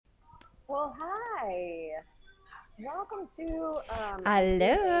Well, hi. Welcome to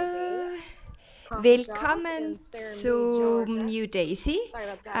Hallo, willkommen zu New Daisy,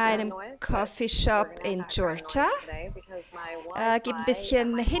 einem Coffeeshop in Georgia. Gibt ein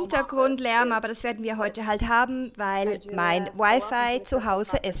bisschen Hintergrundlärm, aber das werden wir heute halt haben, weil mein Wi-Fi zu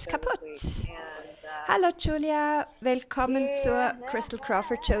Hause ist kaputt. Hallo Julia, willkommen zur Crystal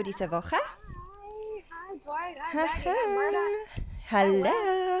Crawford Show diese Woche. Hallo.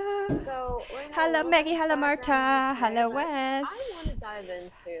 Hallo Maggie, hallo Martha, hallo Wes.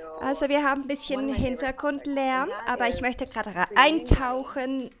 Also wir haben ein bisschen Hintergrundlärm, aber ich möchte gerade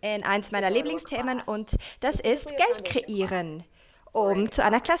eintauchen in eins meiner Lieblingsthemen und das ist Geld kreieren, um zu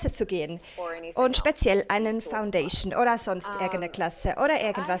einer Klasse zu gehen und speziell einen Foundation oder sonst irgendeine Klasse oder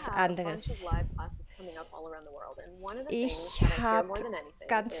irgendwas anderes. Ich habe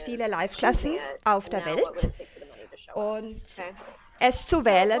ganz viele Live-Klassen auf der Welt und es zu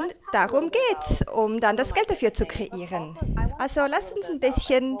wählen, darum geht's, um dann das Geld dafür zu kreieren. Also lasst uns ein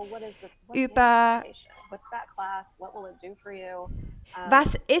bisschen über was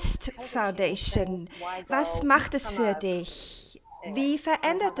ist Foundation? Was macht es für dich? Wie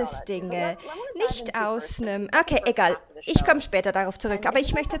verändert es Dinge? Nicht aus einem... Okay, egal. Ich komme später darauf zurück. Aber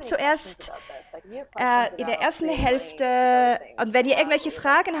ich möchte zuerst in der ersten Hälfte... Und wenn ihr irgendwelche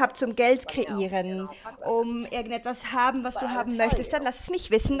Fragen habt zum Geld kreieren, um irgendetwas haben, was du haben möchtest, dann lass es mich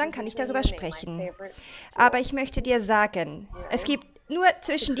wissen, dann kann ich darüber sprechen. Aber ich möchte dir sagen, es gibt nur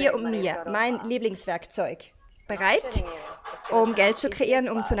zwischen dir und mir mein Lieblingswerkzeug. Bereit, um Geld zu kreieren,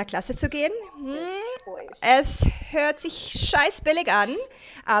 um zu einer Klasse zu gehen? Es hört sich scheiß billig an,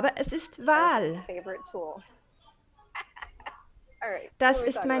 aber es ist Wahl. Das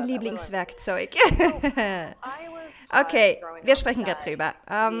ist mein Lieblingswerkzeug. Okay, wir sprechen gerade drüber.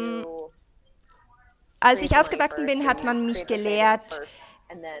 Als ich aufgewachsen bin, hat man mich gelehrt,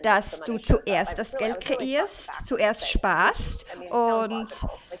 dass du zuerst das Geld kreierst, zuerst sparst und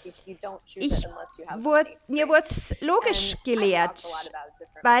mir wurde es logisch gelehrt,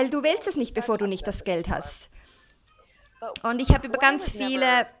 weil du willst es nicht, bevor du nicht das Geld hast. Und ich habe über ganz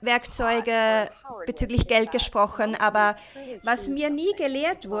viele Werkzeuge bezüglich Geld gesprochen, aber was mir nie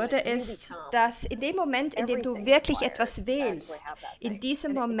gelehrt wurde, ist, dass in dem Moment, in dem du wirklich etwas wählst, in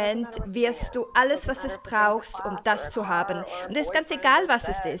diesem Moment wirst du alles, was es brauchst, um das zu haben. Und es ist ganz egal, was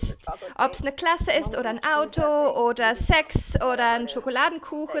es ist. Ob es eine Klasse ist oder ein Auto oder Sex oder ein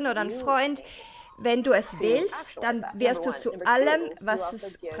Schokoladenkuchen oder ein Freund. Wenn du es willst, dann wirst du zu allem, was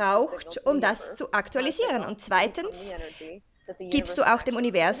es braucht, um das zu aktualisieren. Und zweitens gibst du auch dem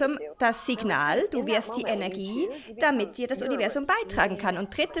Universum das Signal, du wirst die Energie, damit dir das Universum beitragen kann.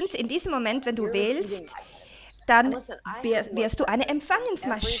 Und drittens, in diesem Moment, wenn du wählst, dann wirst du eine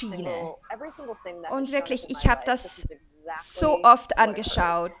Empfangensmaschine. Und wirklich, ich habe das so oft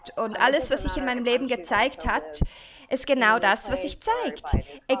angeschaut und alles, was sich in meinem Leben gezeigt hat, ist genau das, was sich zeigt.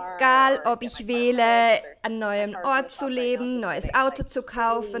 Egal, ob ich wähle, an einem neuen Ort zu leben, ein neues Auto zu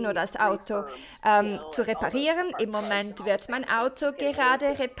kaufen oder das Auto zu reparieren. Im Moment wird mein Auto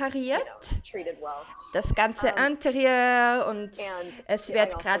gerade repariert. Das ganze Interieur und es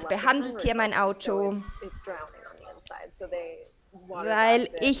wird gerade behandelt hier, mein Auto. Weil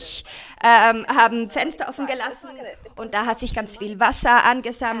ich habe ein Fenster offen gelassen und da hat sich ganz viel Wasser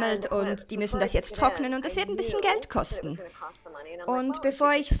angesammelt und die müssen das jetzt trocknen und das wird ein bisschen Geld kosten. Und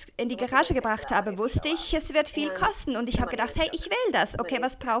bevor ich es in die Garage gebracht habe, wusste ich, es wird viel kosten und ich habe gedacht, hey, ich will das. Okay,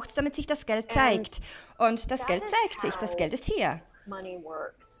 was braucht es, damit sich das Geld zeigt? Und das Geld zeigt sich, das Geld ist hier.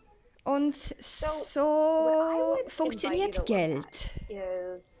 Und so funktioniert Geld.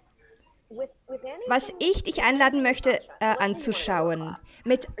 Was ich dich einladen möchte, anzuschauen,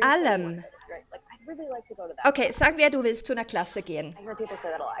 mit allem. Okay, sagen wir, du willst zu einer Klasse gehen.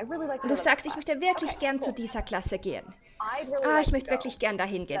 Und du sagst, ich möchte wirklich gern zu dieser Klasse gehen. Ich möchte wirklich gern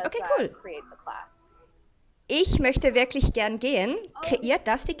dahin gehen. Okay, cool. Ich möchte wirklich gern gehen. Kreiert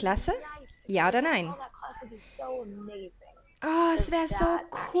das die Klasse? Ja oder nein? Es wäre so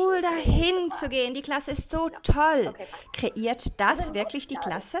cool, dahin zu gehen. Die Klasse ist so toll. Kreiert das wirklich die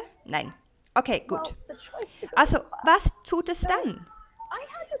Klasse? Nein. Okay, gut. Also, was tut es dann?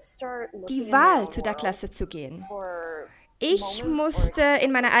 Die Wahl, zu der Klasse zu gehen. Ich musste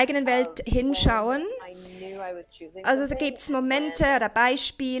in meiner eigenen Welt hinschauen. Also da gibt es Momente oder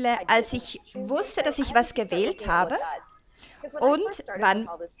Beispiele, als ich wusste, dass ich was gewählt habe. Und wann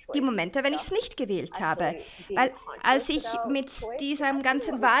die Momente, wenn ich es nicht gewählt habe. Weil als ich mit diesem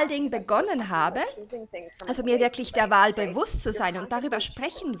ganzen Wahlding begonnen habe, also mir wirklich der Wahl bewusst zu sein, und darüber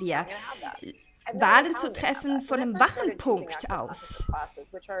sprechen wir, Wahlen zu treffen von einem Wachenpunkt aus.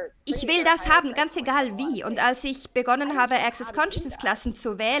 Ich will das haben, ganz egal wie. Und als ich begonnen habe, Access Consciousness Klassen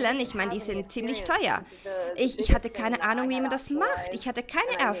zu wählen, ich meine, die sind ziemlich teuer. Ich hatte keine Ahnung, wie man das macht. Ich hatte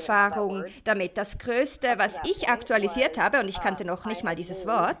keine Erfahrung damit. Das Größte, was ich aktualisiert habe, und ich kannte noch nicht mal dieses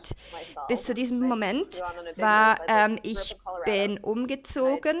Wort, bis zu diesem Moment, war, ich bin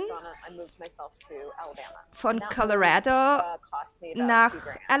umgezogen von Colorado nach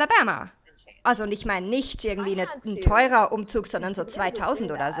Alabama. Also und ich meine nicht irgendwie ein teurer Umzug, sondern so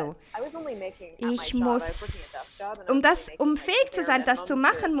 2000 oder so. Um fähig zu sein, das zu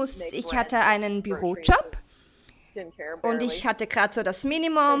machen, ich hatte einen Bürojob und ich hatte gerade so das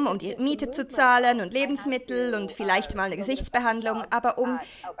Minimum, um die Miete zu zahlen und Lebensmittel und vielleicht mal eine Gesichtsbehandlung. Aber um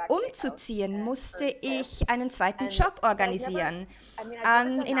umzuziehen, musste ich einen zweiten Job organisieren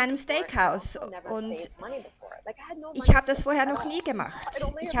in einem Steakhouse. Und ich habe das vorher noch nie gemacht.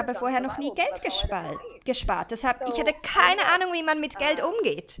 Ich habe vorher noch nie Geld gespart. Deshalb, ich hatte keine Ahnung, wie man mit Geld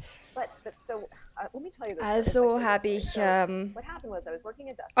umgeht. Also habe ich...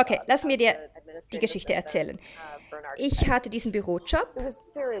 Okay, lass mir dir die Geschichte erzählen. Ich hatte diesen Bürojob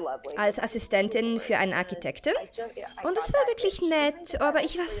als Assistentin für einen Architekten und es war wirklich nett, aber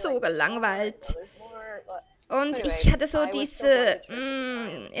ich war so gelangweilt. Und ich hatte so diese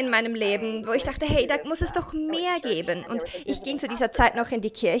in meinem Leben, wo ich dachte, hey, da muss es doch mehr geben. Und ich ging zu dieser Zeit noch in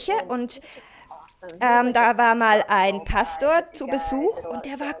die Kirche und da war mal ein Pastor zu Besuch und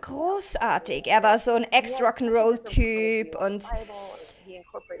der war großartig. Er war so ein Ex-Rock'n'Roll-Typ und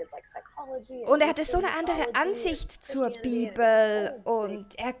er hatte so eine andere Ansicht zur Bibel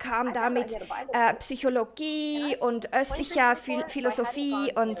und er kam da mit Psychologie und östlicher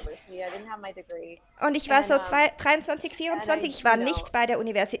Philosophie und ich war so 23, 24, ich war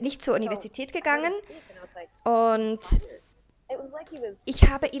nicht zur Universität gegangen und ich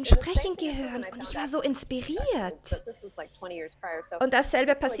habe ihn sprechen gehört und ich war so inspiriert. Und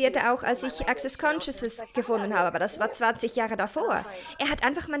dasselbe passierte auch, als ich Access Consciousness gefunden habe, aber das war 20 Jahre davor. Er hat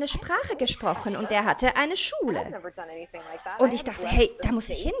einfach meine Sprache gesprochen und er hatte eine Schule. Und ich dachte, hey, da muss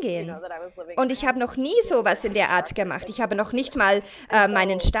ich hingehen. Und ich habe noch nie sowas in der Art gemacht. Ich habe noch nicht mal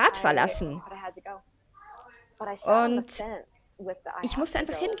meinen Staat verlassen. Und ich musste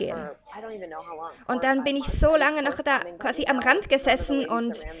einfach hingehen. Und dann bin ich so lange noch da quasi am Rand gesessen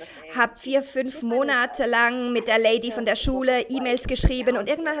und habe 4, 5 Monate lang mit der Lady von der Schule E-Mails geschrieben und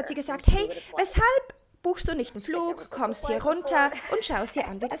irgendwann hat sie gesagt, hey, weshalb buchst du nicht einen Flug, kommst hier runter und schaust dir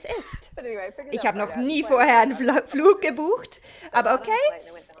an, wie das ist. Ich habe noch nie vorher einen Flug gebucht, aber okay.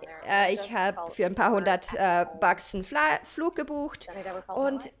 Ich habe für ein paar $100 einen Flug gebucht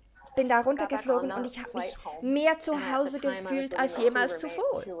und bin da runtergeflogen und ich habe mich mehr zu Hause gefühlt als jemals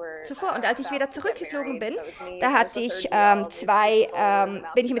zuvor. Und als ich wieder zurückgeflogen bin, da hatte ich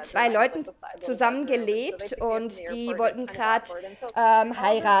bin ich mit 2 Leuten zusammengelebt und die wollten gerade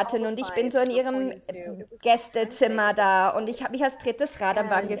heiraten und ich bin so in ihrem Gästezimmer da und ich habe mich als drittes Rad am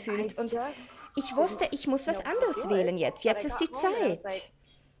Wagen gefühlt und ich wusste, ich muss was anderes wählen jetzt. Jetzt ist die Zeit.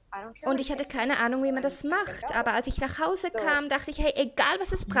 Und ich hatte keine Ahnung, wie man das macht. Aber als ich nach Hause kam, dachte ich, hey, egal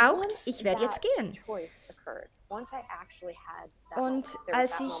was es braucht, ich werde jetzt gehen. Und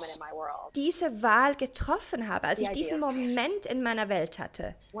als ich diese Wahl getroffen habe, als ich diesen Moment in meiner Welt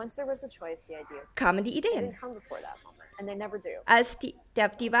hatte, kamen die Ideen. Als die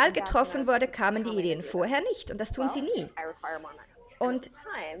Wahl getroffen wurde, kamen die Ideen vorher nicht. Und das tun sie nie. Und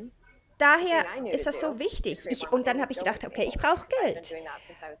daher ist das so wichtig. Und dann habe ich gedacht, okay, ich brauche Geld.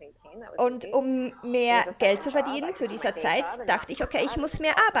 Und um mehr Geld zu verdienen zu dieser Zeit, dachte ich, okay, ich muss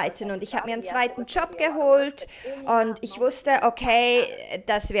mehr arbeiten. Und ich habe mir einen zweiten Job geholt und ich wusste, okay,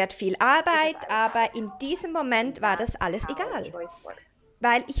 das wird viel Arbeit, aber in diesem Moment war das alles egal.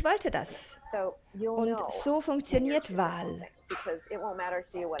 Weil ich wollte das. Und so funktioniert Wahl.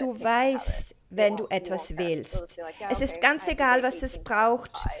 Du weißt, wenn du etwas wählst. Es ist ganz egal, was es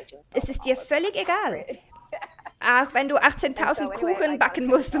braucht. Es ist dir völlig egal. Auch wenn du 18.000 Kuchen backen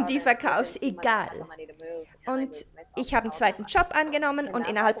musst und die verkaufst, egal. Und ich habe einen zweiten Job angenommen und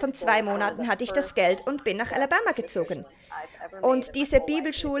innerhalb von 2 Monaten hatte ich das Geld und bin nach Alabama gezogen. Und diese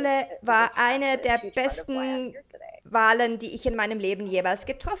Bibelschule war eine der besten Wahlen, die ich in meinem Leben jeweils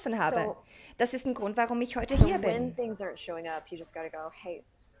getroffen habe. Das ist ein Grund, warum ich heute hier bin.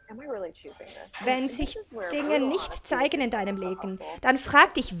 Wenn sich Dinge nicht zeigen in deinem Leben, dann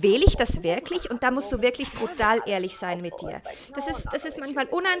frag dich, wähle ich das wirklich? Und da musst du wirklich brutal ehrlich sein mit dir. Das ist manchmal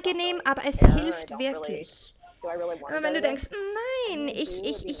unangenehm, aber es hilft wirklich. Aber wenn du denkst, nein,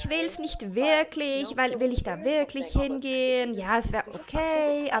 ich wähle es nicht wirklich, weil will ich da wirklich hingehen? Ja, es wäre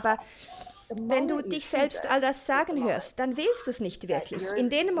okay, aber wenn du dich selbst all das sagen hörst, dann wählst du es nicht wirklich. In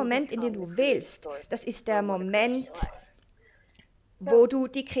dem Moment, in dem du wählst, das ist der Moment, wo du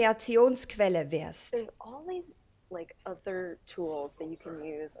die Kreationsquelle wärst.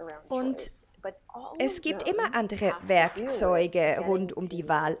 Und es gibt immer andere Werkzeuge rund um die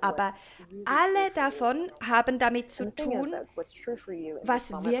Wahl, aber alle davon haben damit zu tun,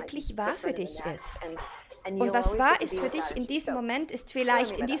 was wirklich wahr für dich ist. Und was wahr ist für dich in diesem Moment, ist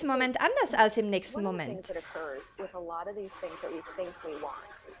vielleicht in diesem Moment anders als im nächsten Moment.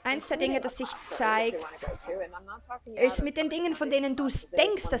 Eins der Dinge, das sich zeigt, ist mit den Dingen, von denen du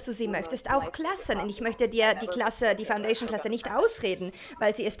denkst, dass du sie möchtest, auch Klassen. Und ich möchte dir die Foundation-Klasse nicht ausreden,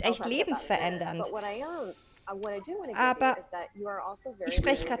 weil sie ist echt lebensverändernd. Aber ich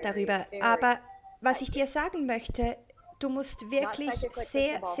spreche gerade darüber. Aber was ich dir sagen möchte, du bist wirklich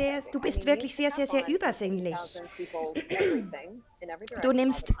sehr, sehr, sehr übersinnlich. Du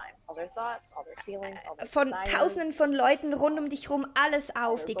nimmst von Tausenden von Leuten rund um dich herum alles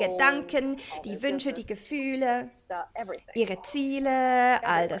auf, die Gedanken, die Wünsche, die Gefühle, ihre Ziele,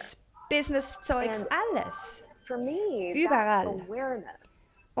 all das Business-Zeugs, alles. Überall.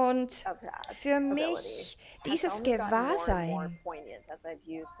 Und für mich dieses Gewahrsein,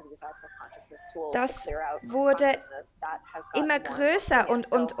 das wurde immer größer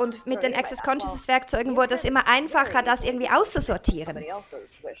und mit den Access Consciousness Werkzeugen wurde es immer einfacher, das irgendwie auszusortieren.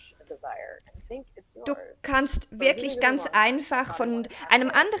 Du kannst wirklich ganz einfach von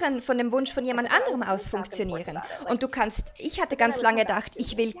dem Wunsch von jemand anderem aus funktionieren. Und ich hatte ganz lange gedacht,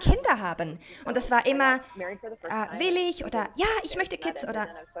 ich will Kinder haben. Und das war immer, will ich oder ja, ich möchte Kids oder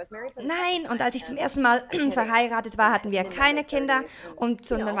nein. Und als ich zum ersten Mal verheiratet war, hatten wir keine Kinder. Und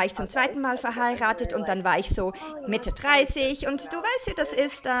so, dann war ich zum zweiten Mal verheiratet und dann war ich so Mitte 30. Und du weißt, wie das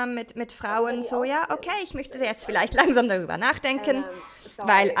ist mit Frauen. So, ja, okay, ich möchte jetzt vielleicht langsam darüber nachdenken,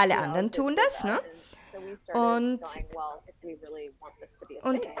 weil alle anderen tun das, ne? Und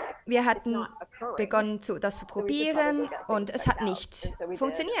wir hatten begonnen, das zu probieren und es hat nicht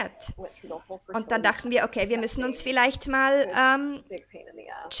funktioniert. Und dann dachten wir, okay, wir müssen uns vielleicht mal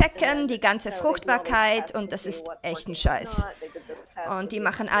checken, die ganze Fruchtbarkeit, und das ist echt ein Scheiß. Und die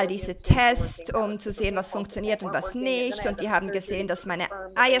machen all diese Tests, um zu sehen, was funktioniert und was nicht. Und die haben gesehen, dass meine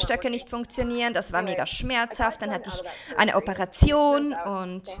Eierstöcke nicht funktionieren. Das war mega schmerzhaft. Dann hatte ich eine Operation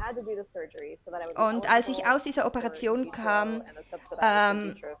und als ich aus dieser Operation kam,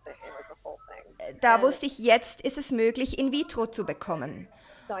 da wusste ich, jetzt ist es möglich, in vitro zu bekommen.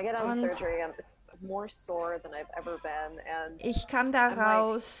 Und ich kam da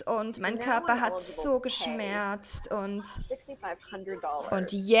raus und mein Körper hat so geschmerzt und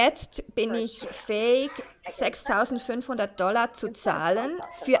jetzt bin ich fähig, $6.500 zu zahlen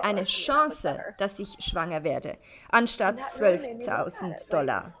für eine Chance, dass ich schwanger werde, anstatt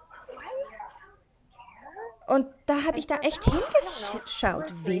 $12.000. Und da habe ich da echt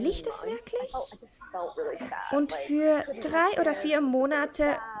hingeschaut. Will ich das wirklich? Und für 3 oder 4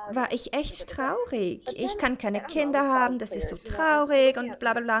 Monate war ich echt traurig. Ich kann keine Kinder haben, das ist so traurig und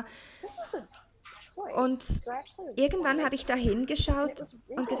bla bla bla. Und irgendwann habe ich da hingeschaut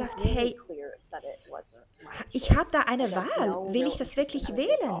und gesagt, hey, ich habe da eine Wahl. Will ich das wirklich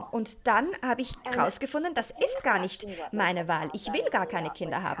wählen? Und dann habe ich herausgefunden, das ist gar nicht meine Wahl. Ich will gar keine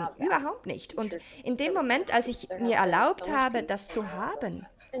Kinder haben. Überhaupt nicht. Und in dem Moment, als ich mir erlaubt habe, das zu haben,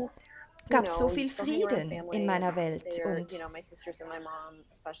 gab es so viel Frieden in meiner Welt.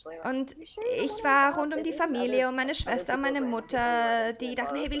 Und ich war rund um die Familie und meine Schwester und meine Mutter, die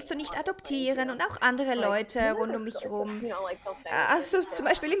dachten, hey, willst du nicht adoptieren? Und auch andere Leute rund um mich herum. Also zum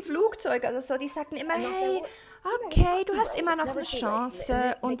Beispiel im Flugzeug oder so, die sagten immer, hey, okay, du hast immer noch eine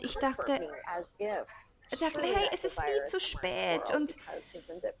Chance. Und ich dachten, hey, es ist nie zu spät.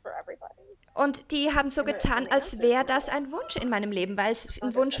 Und die haben so getan, als wäre das ein Wunsch in meinem Leben, weil es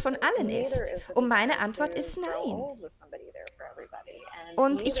ein Wunsch von allen ist. Und meine Antwort ist nein.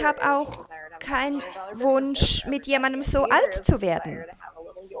 Und ich habe auch keinen Wunsch, mit jemandem so alt zu werden.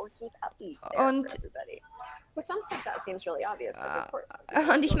 Und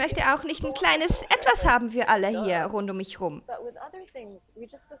ich möchte auch nicht ein kleines Etwas haben für alle hier rund um mich rum.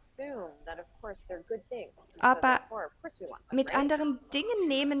 Aber mit anderen Dingen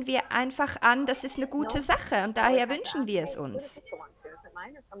nehmen wir einfach an, das ist eine gute Sache und daher wünschen wir es uns.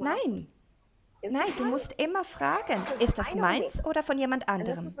 Nein. Nein, du musst immer fragen, ist das meins oder von jemand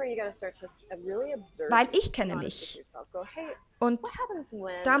anderem? Weil ich kenne mich. Und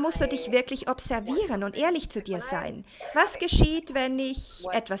da musst du dich wirklich observieren und ehrlich zu dir sein. Was geschieht, wenn ich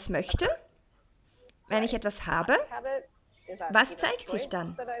etwas möchte? Wenn ich etwas habe? Was zeigt sich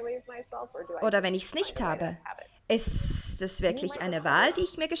dann? Oder wenn ich es nicht habe? Ist ist das wirklich eine Wahl, die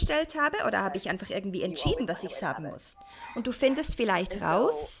ich mir gestellt habe, oder habe ich einfach irgendwie entschieden, dass ich es haben muss? Und du findest vielleicht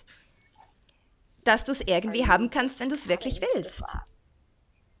raus, dass du es irgendwie haben kannst, wenn du es wirklich willst.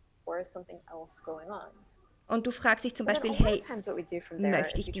 Und du fragst dich zum Beispiel, hey,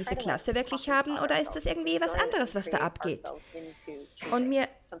 möchte ich diese Klasse wirklich haben oder ist das irgendwie was anderes, was da abgeht? Und wir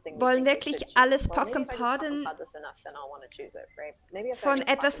wollen wirklich alles pocken podden von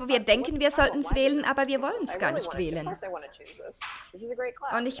etwas, wo wir denken, wir sollten es wählen, aber wir wollen es gar nicht wählen.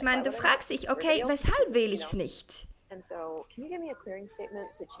 Und ich meine, du fragst dich, okay, weshalb wähle ich es nicht?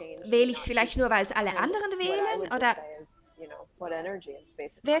 Wähle ich es vielleicht nur, weil es alle anderen wählen? Oder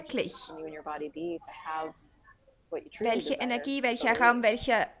wirklich? Welche Energie, welcher Raum,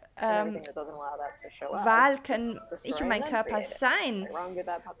 welche Wahl können ich und mein Körper sein,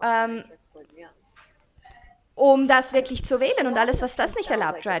 um das wirklich zu wählen und alles, was das nicht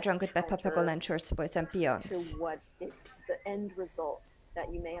erlaubt. Dry, Drunk, Good, Bad, Papa, Golden, Shorts, Boys and Beyonds.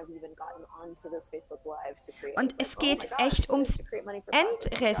 Und es geht echt ums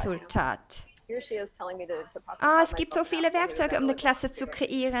Endresultat. Es gibt so viele Werkzeuge, um eine Klasse zu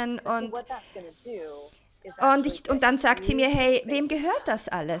kreieren und dann sagt sie mir, hey, wem gehört das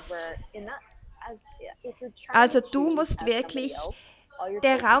alles? Also du musst wirklich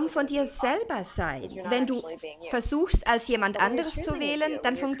der Raum von dir selber sein. Wenn du versuchst, als jemand anderes zu wählen,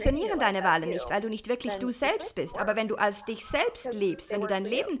 dann funktionieren deine Wahlen nicht, weil du nicht wirklich du selbst bist. Aber wenn du als dich selbst lebst, wenn du dein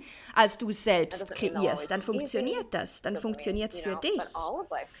Leben als du selbst kreierst, dann funktioniert das. Dann funktioniert es für dich.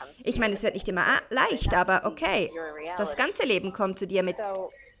 Ich meine, es wird nicht immer leicht, aber okay, das ganze Leben kommt zu dir mit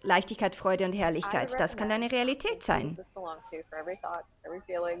Leichtigkeit, Freude und Herrlichkeit. Das kann deine Realität sein.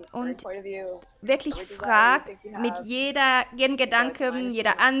 Und wirklich frag mit jedem Gedanken,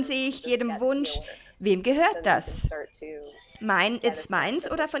 jeder Ansicht, jedem Wunsch, wem gehört das? Ist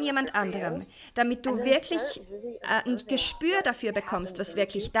meins oder von jemand anderem? Damit du wirklich ein Gespür dafür bekommst, was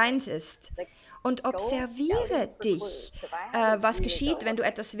wirklich deins ist. Und observiere dich, was geschieht, wenn du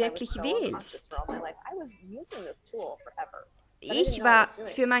etwas wirklich wählst. Ich war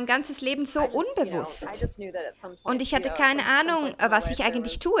für mein ganzes Leben so unbewusst und ich hatte keine Ahnung, was ich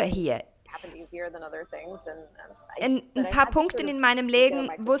eigentlich tue hier. In ein paar Punkten in meinem Leben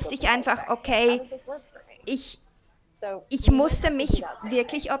wusste ich einfach, okay, ich musste mich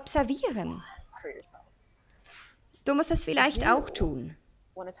wirklich observieren. Du musst das vielleicht auch tun.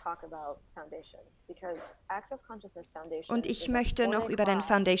 Und ich möchte noch über den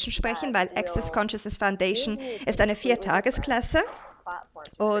Foundation sprechen, weil Access Consciousness Foundation ist eine 4-Tages-Klasse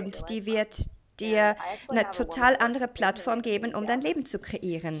und die wird dir eine total andere Plattform geben, um dein Leben zu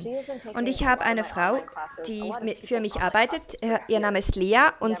kreieren. Und ich habe eine Frau, die für mich arbeitet, ihr Name ist Lea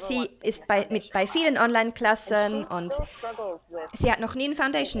und sie ist bei vielen Online-Klassen und sie hat noch nie eine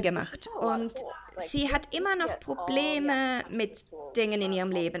Foundation gemacht und sie hat immer noch Probleme mit Dingen in ihrem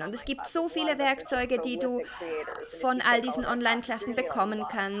Leben und es gibt so viele Werkzeuge, die du von all diesen Online-Klassen bekommen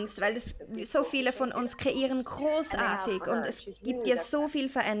kannst, weil so viele von uns kreieren großartig und es gibt dir so viel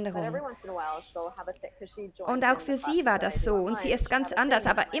Veränderung. Und auch für sie war das so und sie ist ganz anders,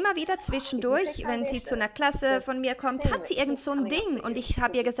 aber immer wieder zwischendurch, wenn sie zu einer Klasse von mir kommt, hat sie irgend so ein Ding und ich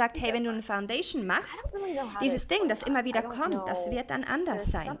habe ihr gesagt, hey, wenn du eine Foundation machst, dieses Ding, das immer wieder kommt, das wird dann anders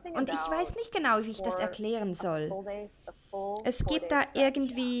sein. Und ich weiß nicht genau, wie ich das erklären soll. Es gibt da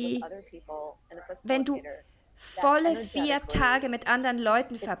irgendwie, wenn du volle 4 Tage mit anderen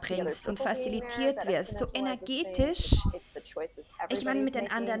Leuten verbringst und facilitiert wirst, so energetisch, ich meine mit den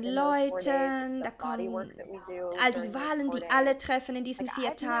anderen Leuten, da kommen all die Wahlen, die alle treffen in diesen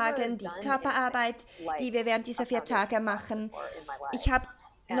 4 Tagen, die Körperarbeit, die wir während dieser 4 Tage machen. Ich habe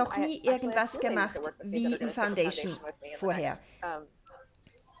noch nie irgendwas gemacht wie ein Foundation vorher.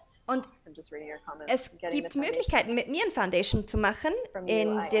 Und es gibt Möglichkeiten, mit mir ein Foundation zu machen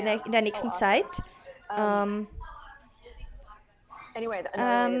in der nächsten Zeit. Da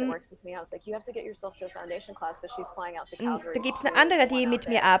gibt es eine andere, die mit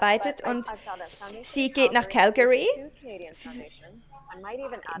mir arbeitet und sie geht nach Calgary,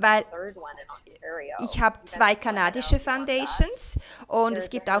 weil ich habe 2 kanadische Foundations und es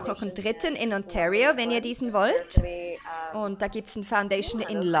gibt auch noch einen dritten in Ontario, wenn ihr diesen wollt. Und da gibt es eine Foundation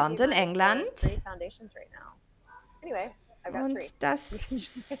in London, England. Und das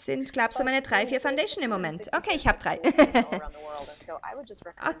sind, glaube ich, so meine 3, 4 Foundation im Moment. Okay, ich habe 3.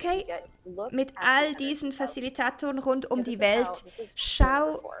 Okay, mit all diesen Facilitatoren rund um die Welt,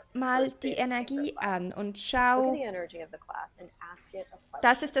 schau mal die Energie an und schau,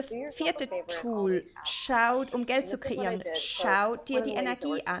 das ist das 4. Tool, schau, um Geld zu kreieren, schau dir die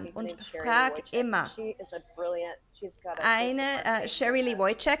Energie an und frag immer, eine, Sherry Lee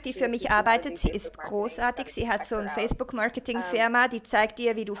Wojcik, die für mich arbeitet. Sie ist großartig. Sie hat so eine Facebook-Marketing-Firma, die zeigt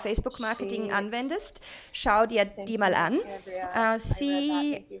dir, wie du Facebook-Marketing anwendest. Schau dir die mal an.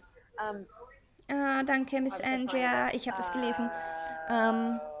 Danke, Miss Andrea. Ich habe das gelesen.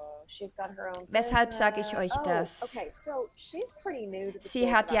 Weshalb sage ich euch das?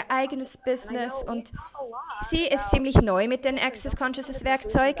 Sie hat ihr eigenes Business und sie ist ziemlich neu mit den Access Consciousness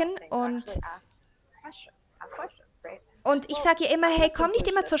Werkzeugen und ich sage ihr immer, hey, komm nicht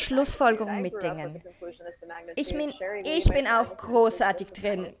immer zur Schlussfolgerung mit Dingen. Ich bin auch großartig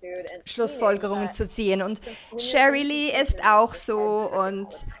drin, Schlussfolgerungen zu ziehen und Sherry Lee ist auch so und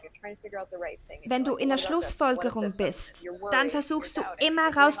wenn du in der Schlussfolgerung bist, dann versuchst du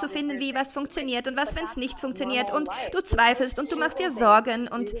immer herauszufinden, wie was funktioniert und was, wenn es nicht funktioniert und du zweifelst und du machst dir Sorgen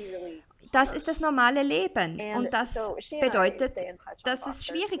und das ist das normale Leben und das bedeutet, dass es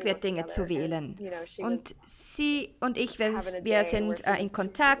schwierig wird, Dinge zu wählen. Und sie und ich, wir sind in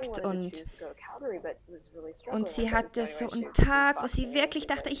Kontakt und sie hatte so einen Tag, wo sie wirklich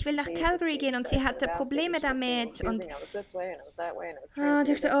dachte, ich will nach Calgary gehen und sie hatte Probleme damit und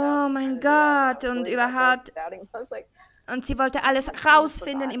dachte, oh mein Gott und überhaupt. Und sie wollte alles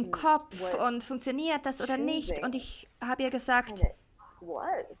rausfinden im Kopf und funktioniert das oder nicht und ich habe ihr gesagt,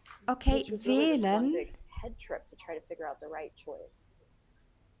 okay, wählen.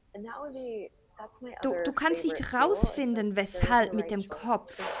 Du kannst nicht rausfinden, weshalb mit dem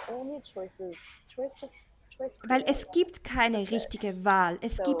Kopf. Weil es gibt keine richtige Wahl.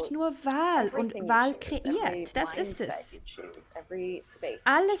 Es gibt nur Wahl und Wahl kreiert. Das ist es.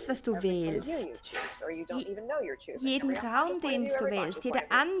 Alles, was du wählst, jeden Raum, den du wählst, jede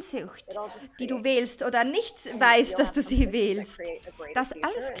Ansicht, die du wählst oder nicht weißt, dass du sie wählst, das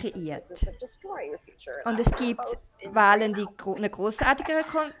alles kreiert. Und es gibt Wahlen, die eine großartigere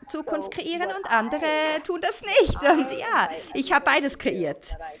Zukunft kreieren und andere tun das nicht. Und ja, ich habe beides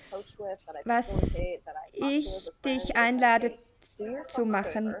kreiert. Was ich dich einlade zu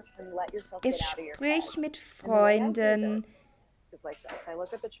machen, ist sprich mit Freunden.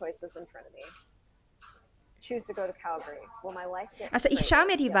 Also ich schaue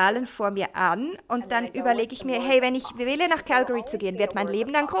mir die Wahlen vor mir an und dann überlege ich mir, hey, wenn ich wähle, nach Calgary zu gehen, wird mein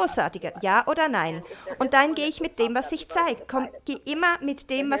Leben dann großartiger? Ja oder nein? Und dann gehe ich mit dem, was sich zeigt. Geh immer mit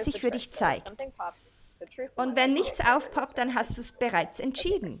dem, was sich für dich zeigt. Und wenn nichts aufpoppt, dann hast du es bereits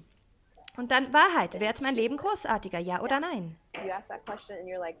entschieden. Und dann Wahrheit, wird mein Leben großartiger, ja oder nein?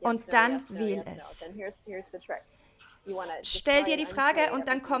 Und dann wähl es. Stell dir die Frage und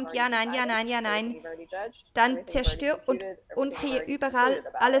dann kommt ja, nein, ja, nein, ja, nein. Dann zerstör und kreier überall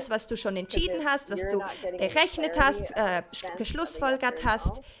alles, was du schon entschieden hast, was du gerechnet hast, geschlussfolgert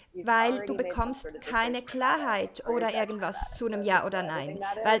hast, weil du bekommst keine Klarheit oder irgendwas zu einem Ja oder Nein,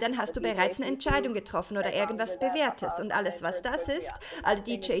 weil dann hast du bereits eine Entscheidung getroffen oder irgendwas bewertet und alles, was das ist, alle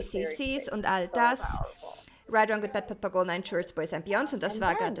DJCCs und all das, Right, Wrong, Good, Bad, Put, Pagol, 9 Shirts, Boys and Beyonds und das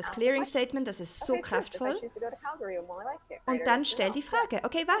war gerade das Clearing Statement, das ist so kraftvoll. Und dann stell die Frage,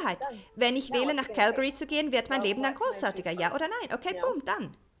 okay, Wahrheit, wenn ich wähle, nach Calgary zu gehen, wird mein Leben dann großartiger, ja oder nein? Okay, boom,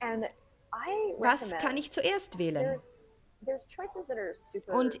 dann. Was kann ich zuerst wählen?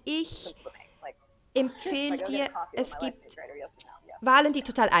 Und ich empfehle dir, es gibt Wahlen, die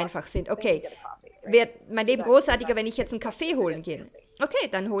total einfach sind. Okay, wird mein Leben großartiger, wenn ich jetzt einen Kaffee holen gehe? Okay,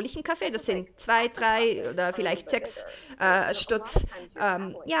 dann hole ich einen Kaffee. Das sind 2, 3 oder vielleicht 6 Stutz.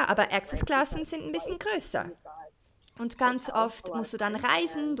 Ja, aber Access-Klassen sind ein bisschen größer. Und ganz oft musst du dann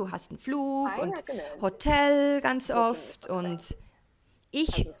reisen. Du hast einen Flug und Hotel ganz oft. Und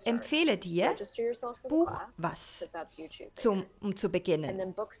ich empfehle dir, buch was, um zu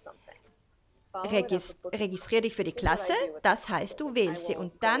beginnen. Registriere dich für die Klasse, das heißt, du wählst sie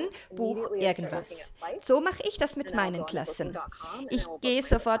und dann buch irgendwas. So mache ich das mit meinen Klassen. Ich gehe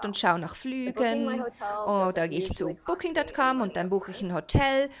sofort und schaue nach Flügen oder gehe ich zu Booking.com und dann buche ich ein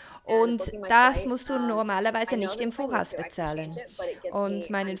Hotel und das musst du normalerweise nicht im Voraus bezahlen. Und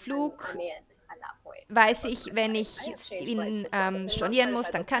meinen Flug weiß ich, wenn ich ihn stornieren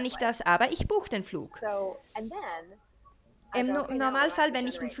muss, dann kann ich das, aber ich buche den Flug. Im Normalfall, wenn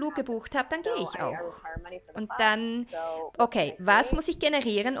ich einen Flug gebucht habe, dann gehe ich auch. Und dann, okay, was muss ich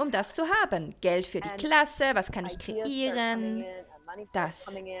generieren, um das zu haben? Geld für die Klasse, was kann ich kreieren? Das.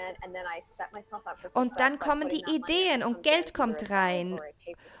 Und dann kommen die Ideen und Geld kommt rein.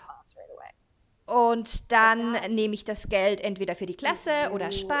 Und dann nehme ich das Geld entweder für die Klasse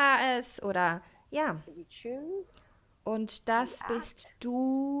oder spare es oder, ja. Und das bist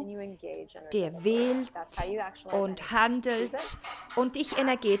du, der wählt und handelt und dich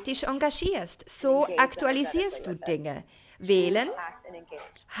energetisch engagierst. So aktualisierst du Dinge. Wählen,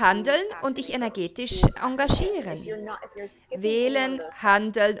 handeln und dich energetisch engagieren. Wählen,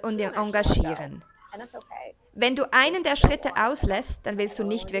 handeln und engagieren. Wenn du einen der Schritte auslässt, dann willst du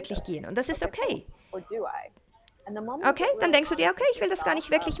nicht wirklich gehen. Und das ist okay. Okay, dann denkst du dir, okay, ich will das gar nicht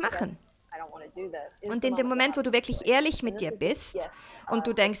wirklich machen. Und in dem Moment, wo du wirklich ehrlich mit dir bist und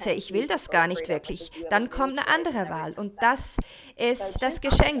du denkst, hey, ich will das gar nicht wirklich, dann kommt eine andere Wahl. Und das ist das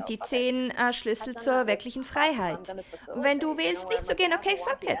Geschenk, die 10 Schlüssel zur wirklichen Freiheit. Und wenn du willst, nicht zu gehen, okay,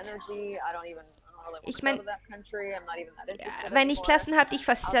 fuck it. Ich meine, wenn ich Klassen habe, die ich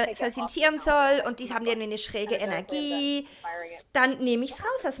facilitieren soll und die haben irgendwie eine schräge Energie, dann nehme ich es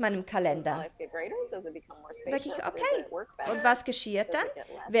raus aus meinem Kalender. Wirklich, okay. Und was geschieht dann?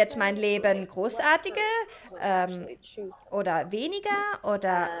 Wird mein Leben großartiger oder weniger?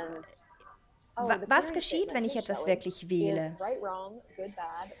 Oder was geschieht, wenn ich etwas wirklich wähle?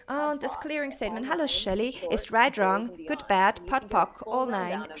 Und das Clearing Statement, hallo Shelley, ist right, wrong, good, bad, pot, pock, all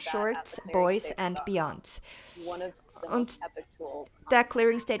 9, shorts, boys and beyond. Und der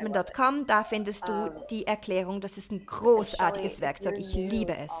clearingstatement.com, da findest du die Erklärung, das ist ein großartiges Werkzeug, ich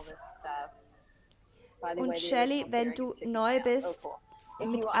liebe es. Und Shelley, wenn du neu bist,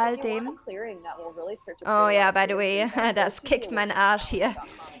 mit all dem. Oh ja, by the way, das kickt meinen Arsch hier.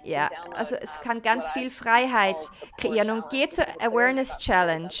 Ja, also es kann ganz viel Freiheit kreieren und geh zur Awareness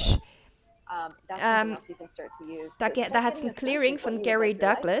Challenge. Da hat es ein Clearing von Gary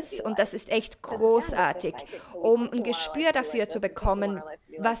Douglas und das ist echt großartig, um ein Gespür dafür zu bekommen,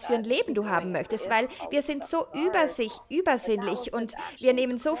 was für ein Leben du haben möchtest, weil wir sind so übersinnlich und wir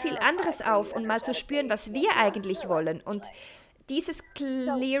nehmen so viel anderes auf, um mal zu spüren, was wir eigentlich wollen. Und dieses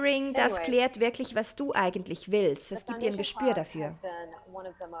Clearing, das klärt wirklich, was du eigentlich willst. Es gibt dir ein Gespür dafür.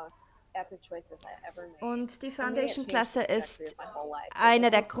 Und die Foundation-Klasse ist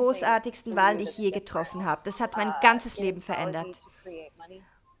eine der großartigsten Wahlen, die ich je getroffen habe. Das hat mein ganzes Leben verändert.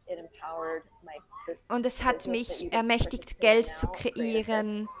 Und es hat mich ermächtigt, Geld zu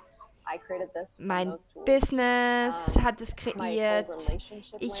kreieren. Mein Business hat es kreiert.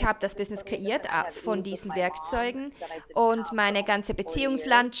 Ich habe das Business kreiert von diesen Werkzeugen und meine ganze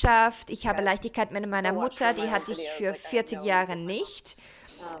Beziehungslandschaft. Ich habe Leichtigkeit mit meiner Mutter, die hatte ich für 40 Jahre nicht.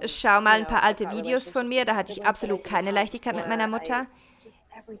 Schau mal ein paar alte Videos von mir, da hatte ich absolut keine Leichtigkeit mit meiner Mutter.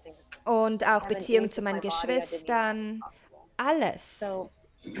 Und auch Beziehung zu meinen Geschwistern, alles.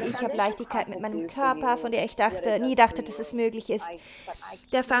 Ich habe Leichtigkeit mit meinem Körper, von der ich nie dachte, dass es möglich ist.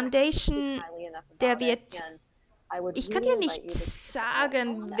 Der Foundation, der wird, ich kann dir nicht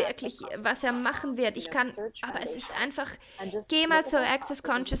sagen, wirklich, was er machen wird. Aber es ist einfach, geh mal zu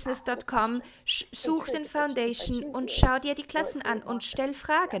accessconsciousness.com, such den Foundation und schau dir die Klassen an und stell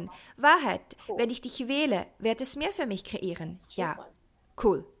Fragen. Wahrheit, wenn ich dich wähle, wird es mehr für mich kreieren. Ja,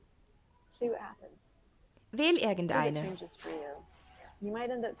 cool. Wähl irgendeine.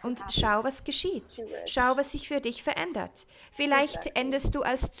 Und schau, was geschieht. Schau, was sich für dich verändert. Vielleicht endest du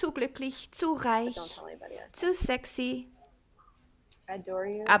als zu glücklich, zu reich, zu sexy.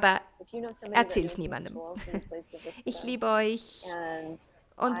 Aber erzähl's niemandem. Ich liebe euch.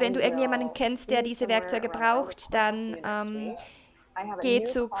 Und wenn du irgendjemanden kennst, der diese Werkzeuge braucht, dann geh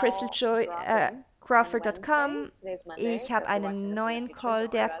zu crystaljoycrawford.com. Ich habe einen neuen Call,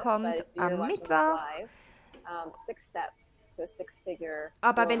 der kommt am Mittwoch.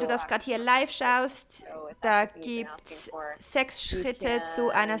 Aber wenn du das gerade hier live schaust, da gibt es 6 Schritte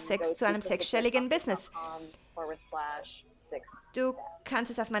zu einem sechsstelligen Business. Du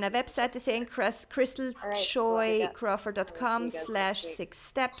kannst es auf meiner Webseite sehen,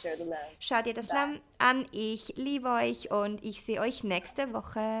 crystaljoycrawford.com/6steps. Schau dir das an, ich liebe euch und ich sehe euch nächste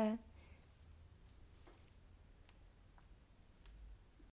Woche.